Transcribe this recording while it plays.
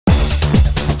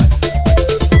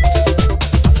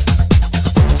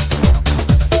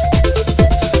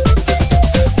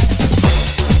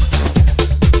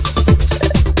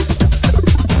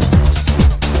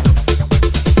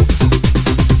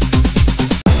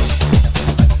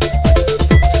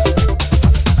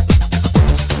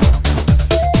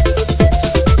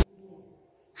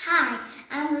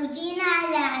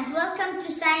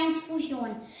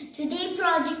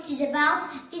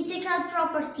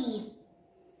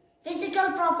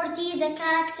property is a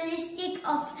characteristic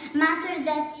of matter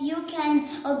that you can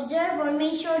observe or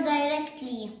measure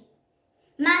directly.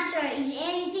 Matter is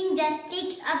anything that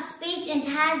takes up space and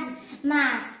has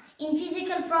mass. In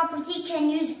physical property, can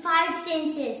use 5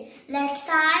 senses like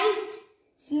sight,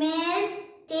 smell,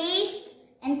 taste,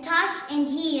 and touch and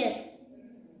hear.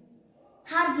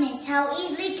 Hardness, how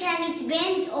easily can it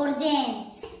bend or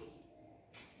dent?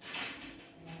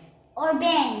 Or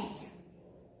bend,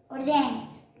 or dent.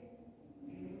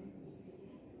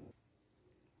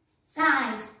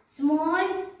 Size, small,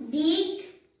 big,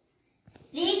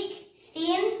 thick,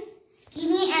 thin,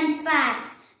 skinny and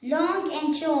fat, long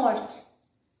and short.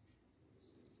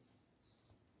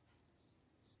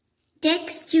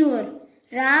 Texture,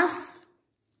 rough,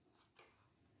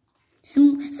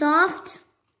 soft,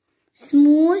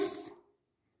 smooth,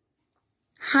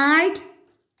 hard,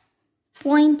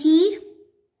 pointy.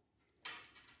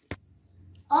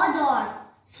 Odor,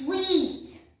 sweet,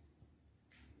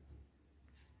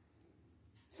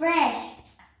 fresh.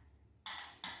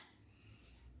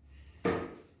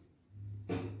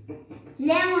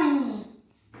 Lemony,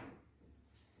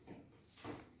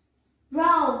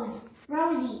 rose,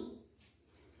 rosy.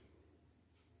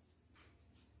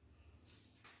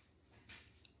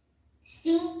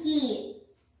 Stinky,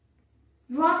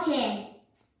 rotten,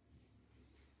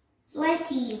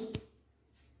 sweaty.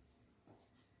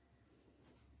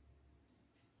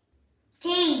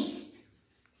 Taste,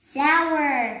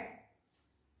 sour,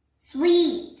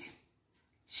 sweet,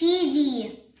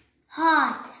 cheesy,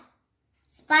 hot,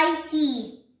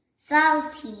 spicy,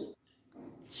 salty.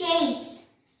 Shapes,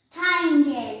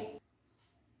 triangle,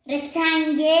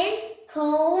 rectangle,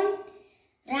 cone,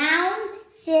 round,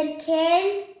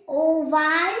 circle,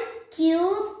 oval,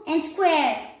 cube, and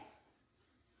square.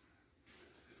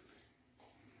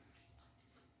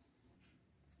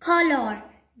 Color,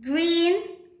 green,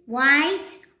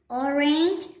 white,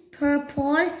 orange,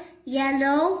 purple,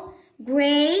 yellow,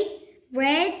 gray,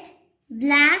 red,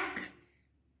 black,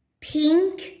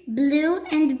 pink, blue,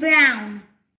 and brown.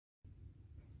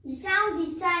 The sound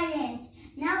is silent.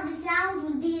 Now the sound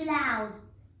will be loud.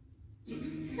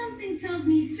 Something tells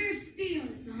me Sir Steele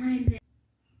is behind this.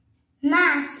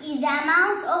 Mass is the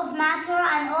amount of matter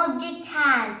an object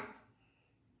has.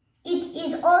 It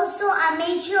is also a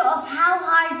measure of how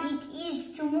hard it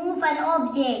is to move an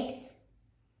object.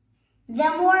 The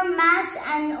more mass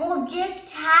an object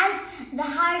has, the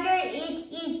harder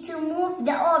it is to move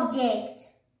the object.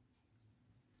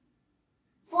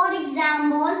 For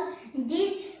example,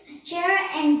 this chair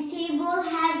and table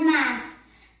has mass.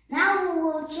 Now we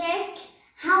will check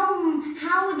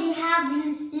how they have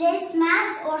less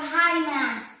mass or high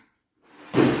mass.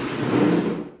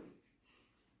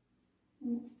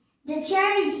 The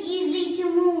chair is easy to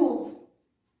move.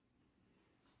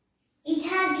 It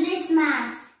has less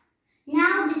mass.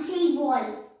 Now the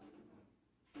table.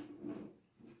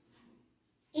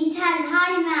 It has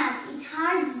high mass. It's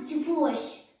hard to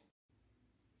push.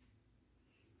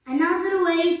 Another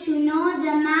way to know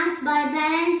the mass by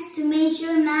balance to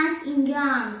measure mass in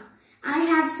grams. I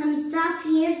have some stuff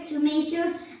here to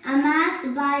measure a mass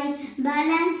by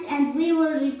balance and we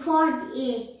will record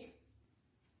it.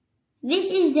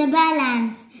 This is the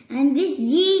balance and this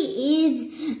G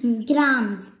is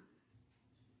grams.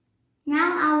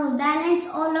 Now I will balance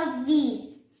all of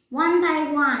these one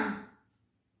by one.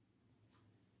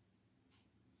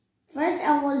 First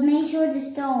I will measure the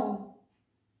stone.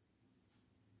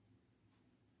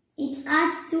 It's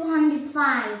at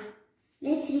 205.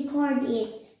 Let's record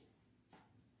it.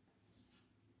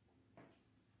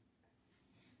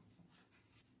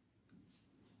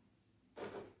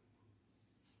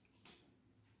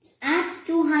 It's at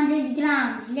 200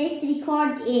 grams. Let's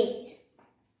record it.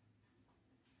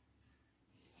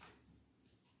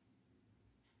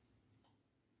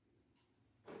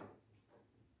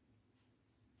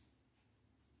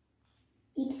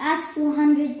 It's at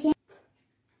 210.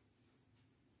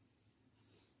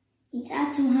 It's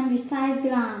at 205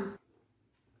 grams.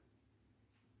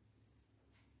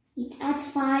 It's at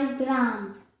 5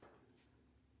 grams.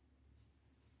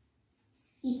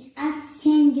 It's at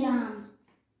 10 grams.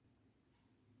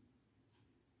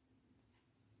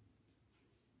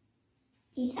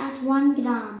 It's at 1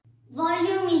 gram.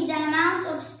 Volume is the amount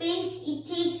of space it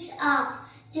takes up.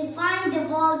 To find the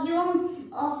volume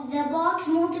of the box,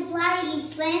 multiply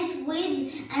its length,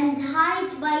 width, and height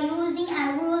by using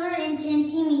a ruler in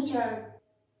centimeter.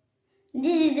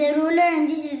 This is the ruler and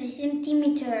this is the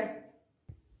centimeter.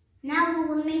 Now we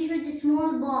will measure the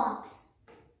small box.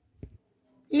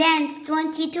 Length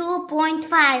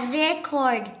 22.5,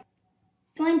 record.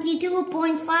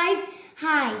 22.5,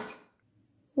 height.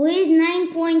 Width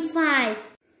 9.5.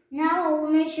 Now I will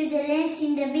measure the length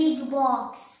in the big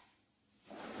box.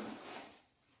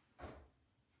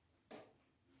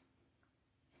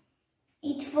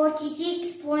 It's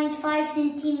 46.5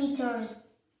 centimeters.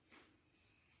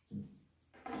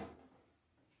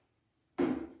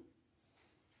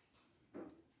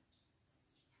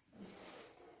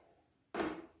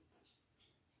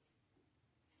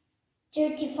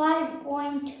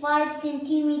 $35.5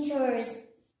 centimeters.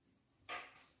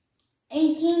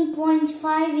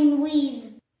 18.5 in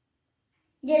width.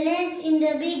 The length in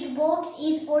the big box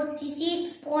is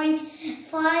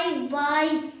 46.5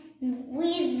 by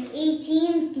width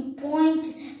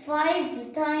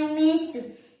 18.5 times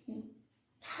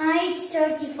height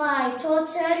 35.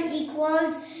 Total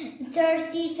equals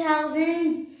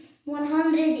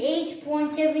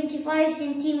 30,108.75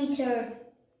 centimeters.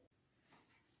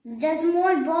 The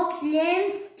small box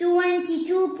length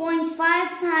 22.5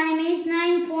 times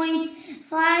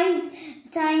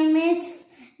 9.5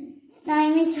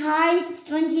 times height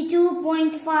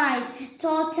 22.5.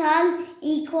 Total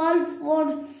equal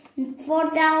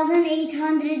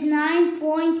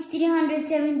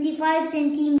 4,809.375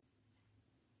 centimeters.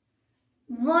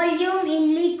 Volume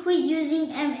in liquid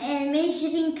using a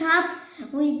measuring cup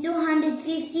with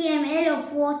 250 ml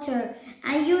of water.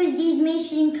 I use this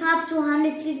measuring cup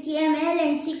 250 ml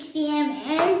and 60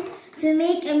 ml to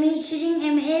make a measuring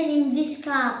ml in this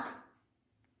cup.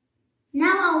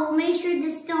 Now I will measure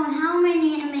the stone. How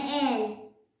many ml?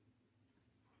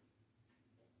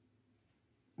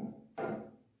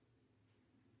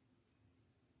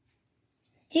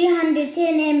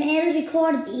 310 ml,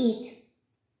 record it.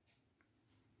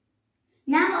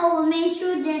 Now I will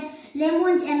measure the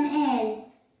lemons ml.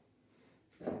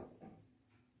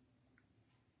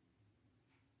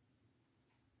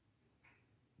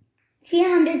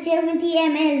 370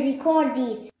 ml, record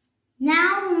it.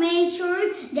 Now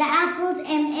measure the apples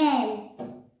ml.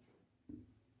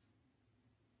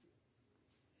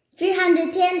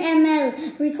 310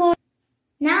 ml, record.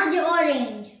 Now the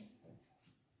orange.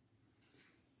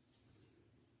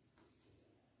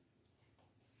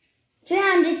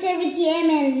 370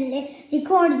 ml,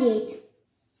 record it.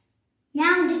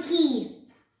 Now the key.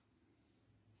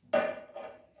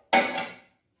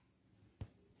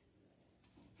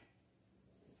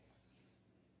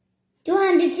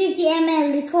 250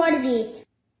 ml, record it.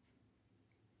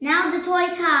 Now the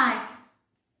toy car.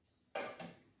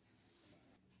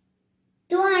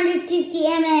 250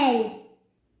 ml.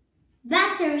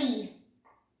 Battery.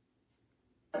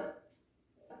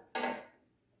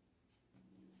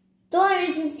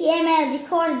 250 ml,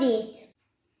 record it.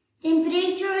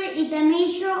 Temperature is a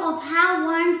measure of how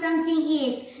warm something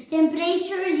is.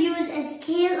 Temperature use a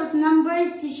scale of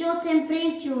numbers to show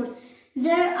temperature.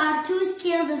 There are two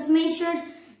scales of measure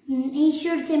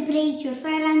temperature,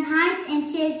 Fahrenheit and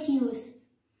Celsius.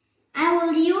 I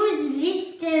will use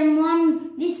this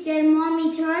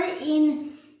thermometer in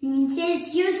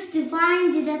Celsius to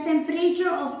find the temperature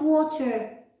of water.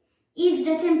 If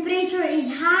the temperature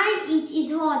is high, it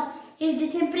is hot. If the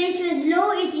temperature is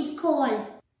low, it is cold.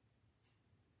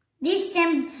 This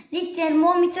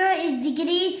thermometer is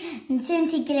degree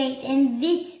centigrade, and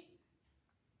this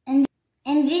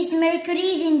mercury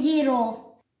is in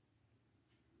 0.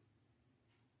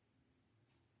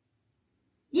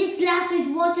 This glass with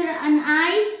water and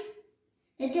ice,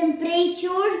 the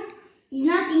temperature is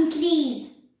not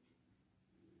increased.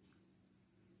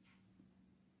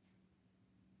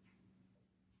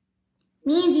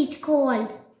 Means it's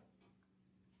cold.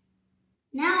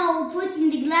 Now I will put in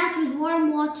the glass with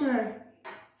warm water.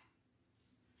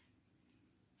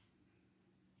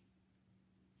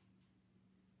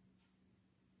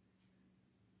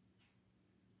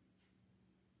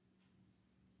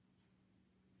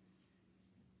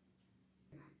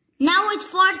 Now it's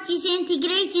 40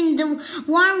 centigrade in the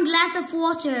warm glass of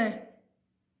water.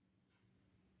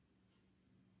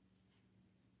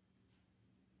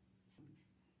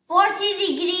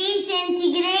 $40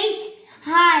 centigrade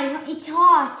high. It's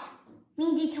hot.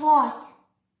 Means it's hot.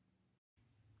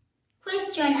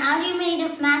 Question: are you made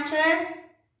of matter?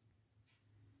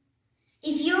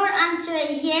 If your answer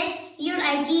is yes, you're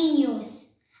a genius.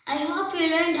 I hope you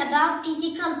learned about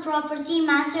physical property,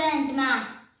 matter and mass,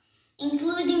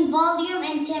 including volume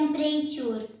and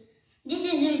temperature. This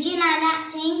is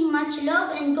Regina saying much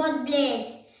love and God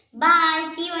bless.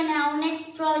 Bye. See you in our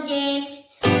next project.